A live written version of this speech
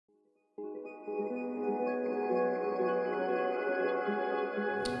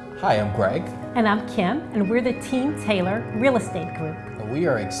Hi, I'm Greg. And I'm Kim, and we're the Team Taylor Real Estate Group. And we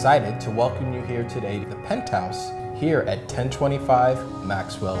are excited to welcome you here today to the Penthouse here at 1025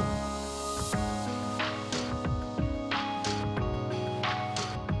 Maxwell.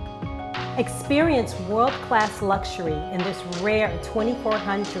 Experience world-class luxury in this rare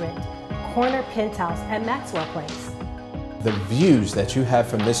 2400 corner penthouse at Maxwell Place. The views that you have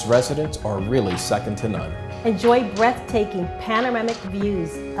from this residence are really second to none. Enjoy breathtaking panoramic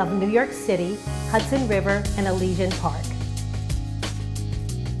views of New York City, Hudson River, and Elysian Park.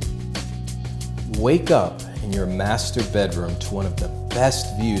 Wake up in your master bedroom to one of the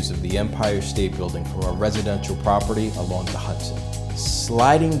best views of the Empire State Building from a residential property along the Hudson.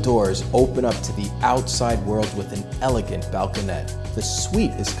 Sliding doors open up to the outside world with an elegant balconette. The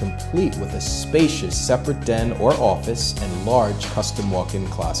suite is complete with a spacious separate den or office and large custom walk-in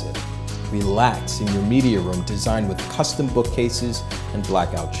closet. Relax in your media room designed with custom bookcases and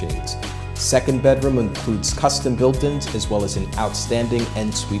blackout shades. Second bedroom includes custom built-ins as well as an outstanding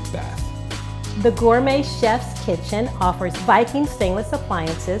ensuite bath. The gourmet chef's kitchen offers Viking stainless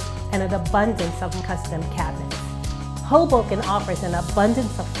appliances and an abundance of custom cabinets. Hoboken offers an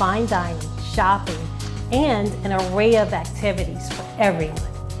abundance of fine dining, shopping, and an array of activities for everyone.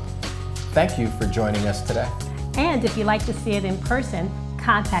 Thank you for joining us today. And if you'd like to see it in person,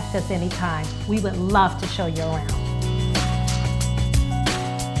 contact us anytime. We would love to show you around.